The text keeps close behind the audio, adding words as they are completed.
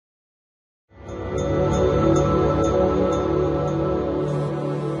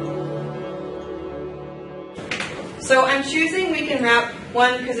I'm choosing We Can Rap,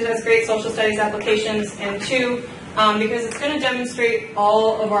 one, because it has great social studies applications, and two, because it's going to demonstrate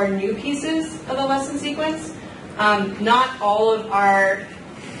all of our new pieces of the lesson sequence. Not all of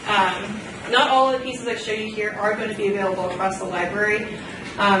the pieces I show you here are going to be available across the library.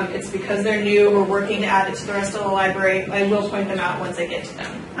 It's because they're new, we're working to add it to the rest of the library. I will point them out once I get to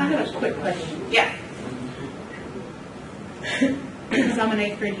them. I have a quick question. Yeah. Because I'm an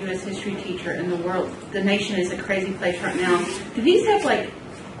 8th grade U.S. history teacher, and the nation is a crazy place right now. Do these have like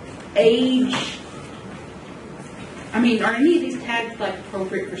age? I mean, are any of these tags like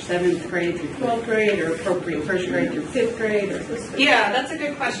appropriate for 7th grade through 12th grade, or appropriate 1st grade through 5th grade, or this? Yeah, that's a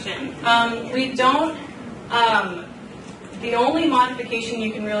good question. We don't. The only modification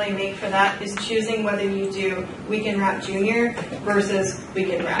you can really make for that is choosing whether you do We Can Rap Junior versus We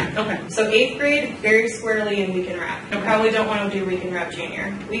Can Rap. Okay. So 8th grade, very squarely in We Can Rap. You probably don't want to do We Can Rap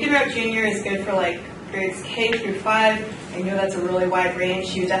Junior. We Can Rap Junior is good for like grades K through 5. I know that's a really wide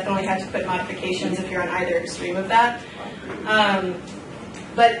range. You definitely have to put modifications if you're on either extreme of that.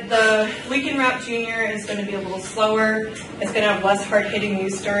 But the We Can Rap Junior is going to be a little slower. It's going to have less hard-hitting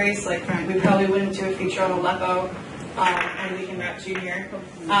news stories. Like we probably wouldn't do a feature on Aleppo. And We Can Rap Junior.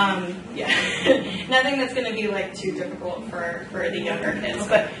 Yeah, nothing that's going to be like too difficult for the younger kids.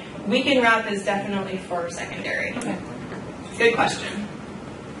 But We Can Rap is definitely for secondary. Okay. Good question.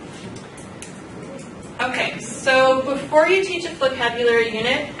 Okay, so before you teach a Flocabulary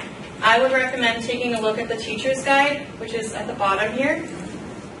unit, I would recommend taking a look at the teacher's guide, which is at the bottom here.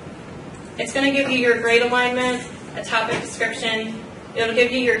 It's going to give you your grade alignment, a topic description. It'll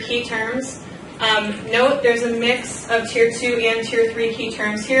give you your key terms. Note there's a mix of Tier 2 and Tier 3 key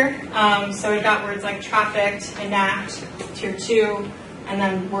terms here. So we've got words like trafficked, enact, Tier 2, and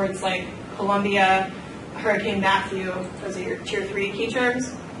then words like Columbia, Hurricane Matthew. Those are your Tier 3 key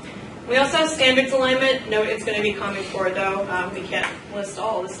terms. We also have standards alignment. Note it's going to be Common Core though. We can't list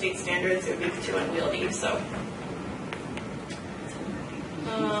all the state standards. It would be too unwieldy. So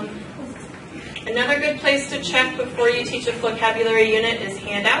another good place to check before you teach a Flocabulary unit is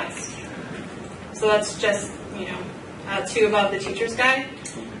handouts. So that's just, 2 above the teacher's guide.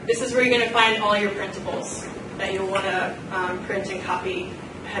 This is where you're going to find all your printables that you'll want to print and copy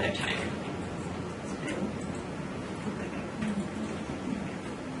ahead of time.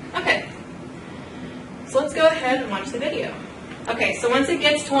 Okay, so let's go ahead and watch the video. Okay, so once it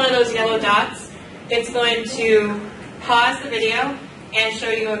gets to one of those yellow dots, it's going to pause the video and show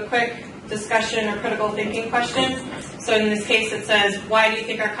you a quick discussion or critical thinking question. So in this case it says, why do you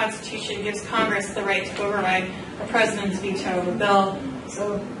think our Constitution gives Congress the right to override the President's veto of a bill?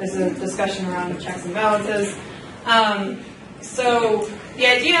 So this is a discussion around checks and balances. So the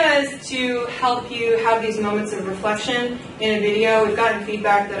idea is to help you have these moments of reflection in a video. We've gotten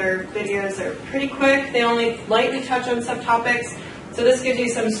feedback that our videos are pretty quick. They only lightly touch on subtopics. So this gives you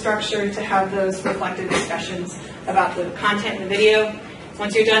some structure to have those reflective discussions about the content in the video.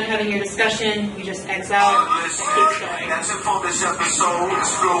 Once you're done having your discussion, you just exit out and keep going. That's it for this episode.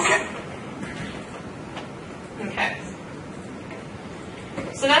 Okay.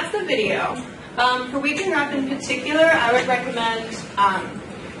 So that's the video. For We Can Rap in particular, I would recommend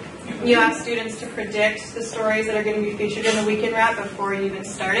you ask students to predict the stories that are going to be featured in the We Can Rap before you even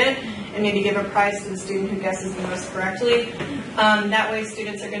start it, and maybe give a prize to the student who guesses the most correctly. That way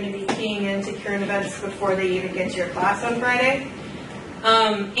students are going to be keying into current events before they even get to your class on Friday.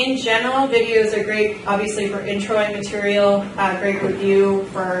 In general, videos are great, obviously, for introing material, great review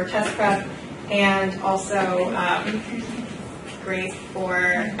for test prep, and also great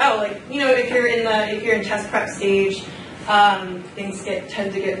for if you're in test prep stage, things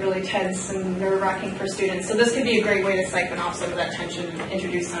tend to get really tense and nerve-wracking for students. So this could be a great way to siphon off some of that tension and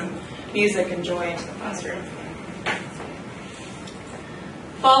introduce some music and joy into the classroom.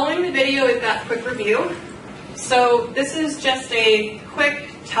 Following the video, we've got quick review. So this is just a quick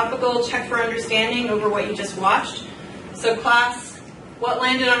topical check for understanding over what you just watched. So class, what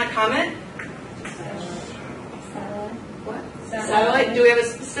landed on a comet? What? Satellite. Do we have a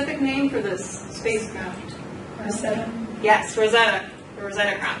specific name for this spacecraft? Rosetta. Yes, Rosetta. The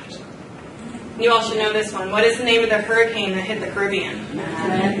Rosetta craft. You all should know this one. What is the name of the hurricane that hit the Caribbean?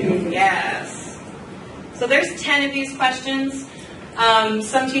 Matthew. Yes. So there's 10 of these questions.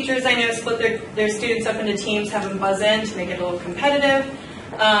 Some teachers I know split their students up into teams, have them buzz in to make it a little competitive.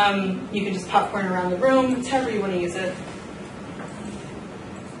 You can just popcorn around the room. It's however you want to use it.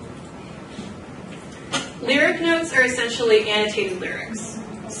 Lyric notes are essentially annotated lyrics.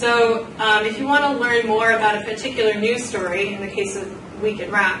 So if you want to learn more about a particular news story, in the case of We Can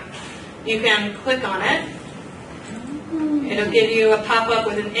Rap, you can click on it. It'll give you a pop-up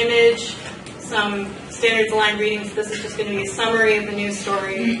with an image, some standards aligned readings, this is just going to be a summary of the news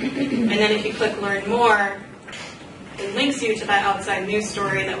story. And then if you click Learn More, it links you to that outside news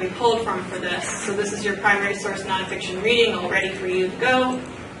story that we pulled from for this. So this is your primary source nonfiction reading all ready for you to go.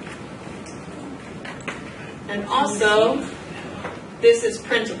 And also, this is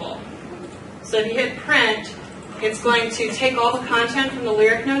printable. So if you hit print, it's going to take all the content from the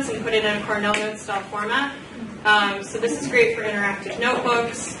lyric notes and put it in a Cornell Notes style format. So this is great for interactive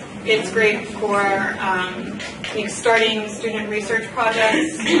notebooks. It's great for starting student research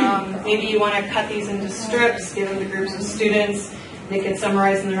projects. Maybe you want to cut these into strips, give them to groups of students. They can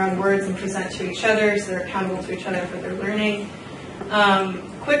summarize in their own words and present to each other so they're accountable to each other for their learning.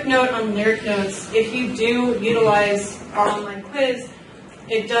 Quick note on lyric notes, if you do utilize our online quiz,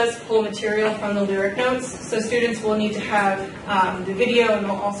 it does pull material from the lyric notes, so students will need to have the video and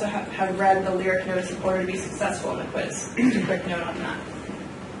they'll also have read the lyric notes in order to be successful in the quiz. Just a quick note on that.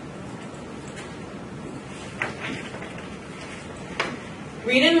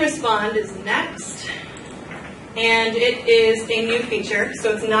 Read and Respond is next, and it is a new feature,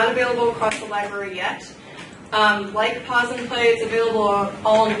 so it's not available across the library yet. Like Pause and Play, it's available on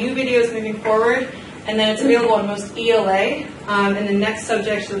all new videos moving forward, and then it's available on most ELA, and the next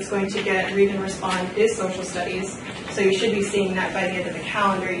subject that's going to get Read and Respond is Social Studies, so you should be seeing that by the end of the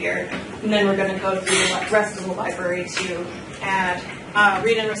calendar year, and then we're going to go through the rest of the library to add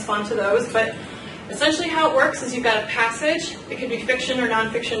Read and Respond to those. But essentially how it works is you've got a passage, it could be fiction or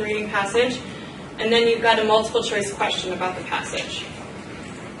nonfiction reading passage, and then you've got a multiple choice question about the passage.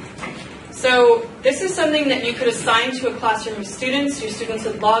 So this is something that you could assign to a classroom of students. Your students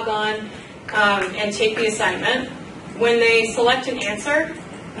would log on and take the assignment. When they select an answer,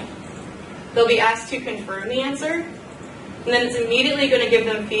 they'll be asked to confirm the answer, and then it's immediately going to give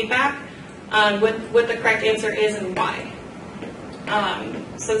them feedback on what the correct answer is and why.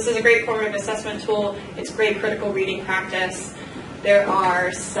 So this is a great formative assessment tool. It's great critical reading practice. There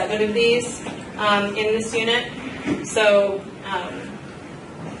are 7 of these in this unit. So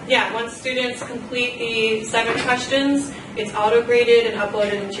yeah, once students complete the 7 questions, it's auto-graded and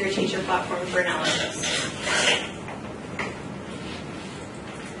uploaded into your teacher platform for analysis.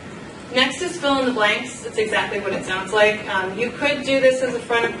 Next is fill in the blanks. It's exactly what it sounds like. You could do this as a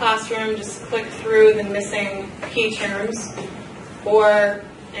front of classroom, just click through the missing key terms, or,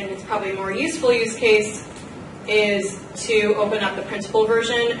 and it's probably a more useful use case, is to open up the printable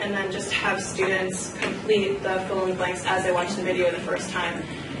version and then just have students complete the fill in the blanks as they watch the video the first time.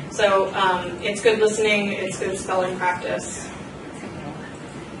 So it's good listening, it's good spelling practice.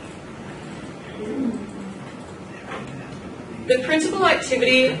 The printable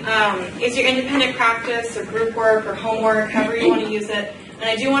activity is your independent practice or group work or homework, however you want to use it. And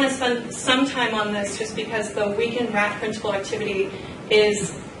I do want to spend some time on this just because the weekend wrap printable activity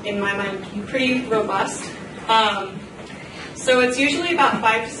is, in my mind, pretty robust. So it's usually about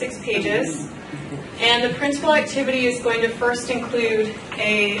 5 to 6 pages. And the printable activity is going to first include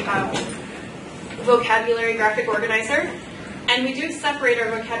a vocabulary graphic organizer. And we do separate our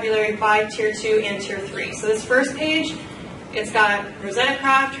vocabulary by Tier 2 and Tier 3. So this first page, it's got Rosetta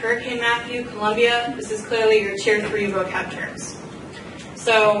Craft, Hurricane Matthew, Columbia. This is clearly your Tier 3 vocab terms.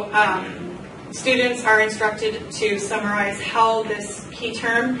 So students are instructed to summarize how this key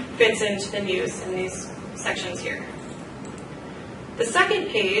term fits into the news in these sections here. The second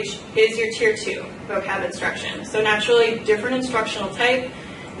page is your Tier 2 vocab instruction. So naturally, different instructional type.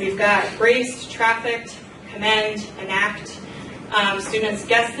 We've got braced, trafficked, commend, enact. Students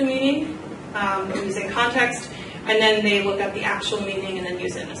guess the meaning using context, and then they look up the actual meaning and then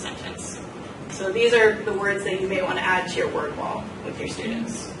use it in a sentence. So these are the words that you may want to add to your word wall with your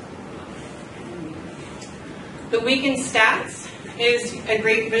students. The weekend stats is a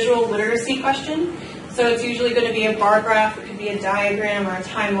great visual literacy question. So it's usually going to be a bar graph, it could be a diagram or a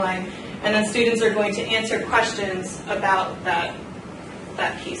timeline, and then students are going to answer questions about that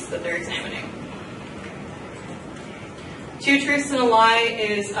piece that they're examining. 2 truths and a lie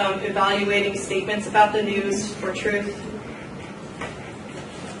is evaluating statements about the news for truth.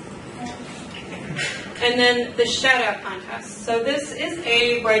 And then the shout-out contest. So this is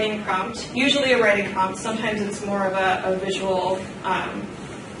a writing prompt, usually a writing prompt. Sometimes it's more of a visual,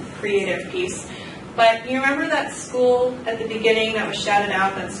 creative piece. But you remember that school at the beginning that was shouted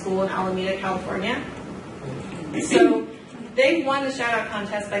out, that school in Alameda, California? So they won the shout-out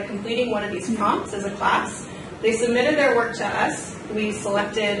contest by completing one of these prompts as a class. They submitted their work to us. We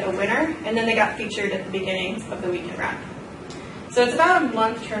selected a winner, and then they got featured at the beginning of the weekend wrap. So it's about a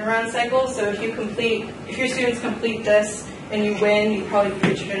month turnaround cycle. So if your students complete this and you win, you probably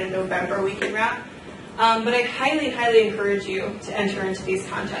featured in a November weekend wrap. But I highly, highly encourage you to enter into these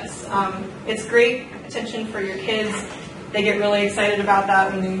contests. It's great attention for your kids. They get really excited about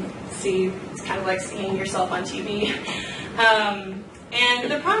that when they see, it's kind of like seeing yourself on TV.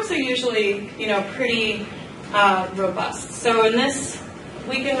 And the prompts are usually, pretty robust. So in this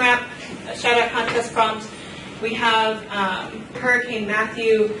Weekend Wrap Shout-Out Contest prompt, we have Hurricane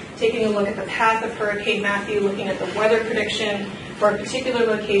Matthew, taking a look at the path of Hurricane Matthew, looking at the weather prediction for a particular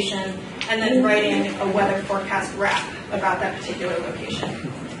location, and then writing a weather forecast rap about that particular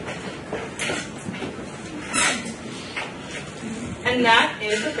location. And that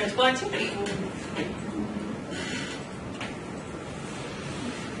is the principal activity.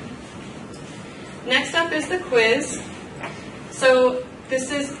 Next up is the quiz. So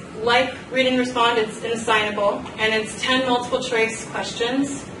this is like Read and Respond, it's an assignable, and it's 10 multiple choice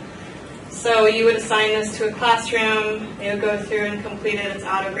questions. So you would assign this to a classroom, they would go through and complete it, it's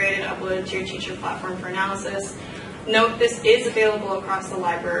auto-graded, uploaded to your teacher platform for analysis. Note, this is available across the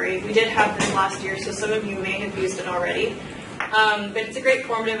library. We did have this last year, so some of you may have used it already. But it's a great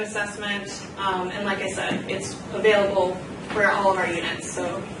formative assessment, and like I said, it's available for all of our units.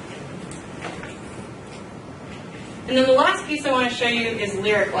 And then the last piece I want to show you is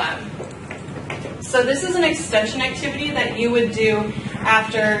Lyric Lab. So this is an extension activity that you would do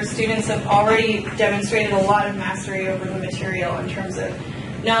after students have already demonstrated a lot of mastery over the material in terms of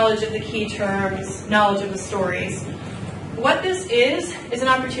knowledge of the key terms, knowledge of the stories. What this is an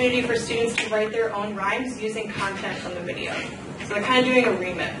opportunity for students to write their own rhymes using content from the video. So they're kind of doing a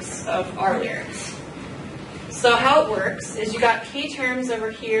remix of our lyrics. So how it works is you've got key terms over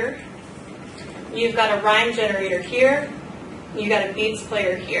here, you've got a rhyme generator here, you've got a beats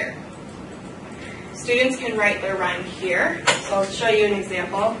player here. Students can write their rhyme here. So I'll show you an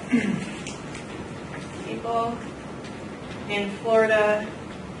example. People in Florida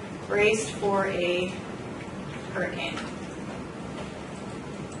braced for a hurricane.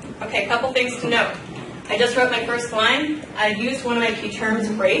 Okay, a couple things to note. I just wrote my first line. I used one of my key terms,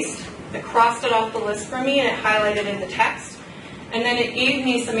 braced. It crossed it off the list for me and it highlighted in the text. And then it gave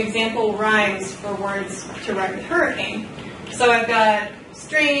me some example rhymes for words to write with hurricane. So I've got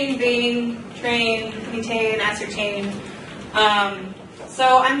strain, vein, train, maintain, ascertain.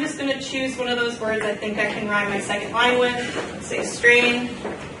 So I'm just going to choose one of those words I think I can rhyme my second line with. Let's say strain.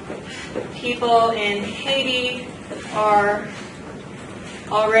 People in Haiti are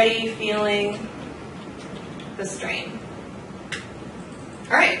already feeling the strain.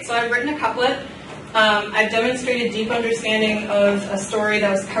 All right, so I've written a couplet. I've demonstrated deep understanding of a story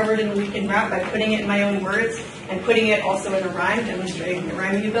that was covered in the Weekend Wrap by putting it in my own words and putting it also in a rhyme, demonstrating the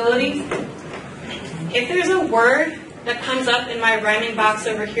rhyming ability. If there's a word that comes up in my rhyming box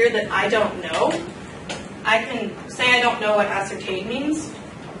over here that I don't know, I can say I don't know what ascertain means.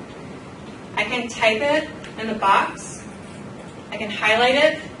 I can type it in the box. I can highlight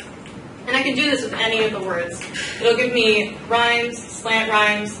it. And I can do this with any of the words. It'll give me rhymes, slant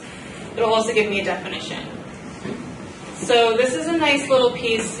rhymes. It'll also give me a definition. So this is a nice little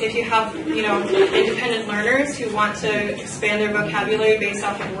piece if you have, independent learners who want to expand their vocabulary based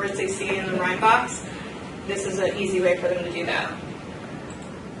off of words they see in the rhyme box. This is an easy way for them to do that.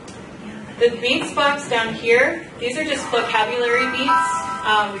 The beats box down here, these are just vocabulary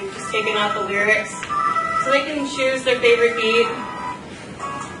beats. We've just taken out the lyrics. So they can choose their favorite beat.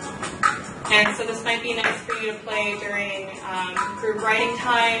 And so this might be nice for you to play during group writing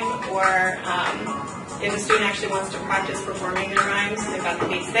time, or if a student actually wants to practice performing their rhymes, they've got the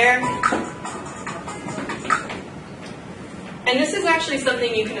beats there. And this is actually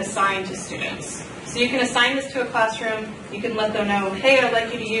something you can assign to students. So you can assign this to a classroom. You can let them know, hey, I'd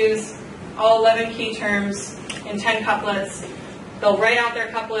like you to use all 11 key terms in 10 couplets. They'll write out their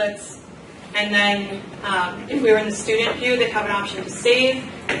couplets. And then if we were in the student view, they'd have an option to save.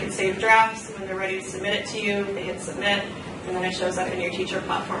 They can save drafts. When they're ready to submit it to you, they hit submit. And then it shows up in your teacher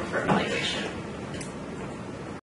platform for evaluation.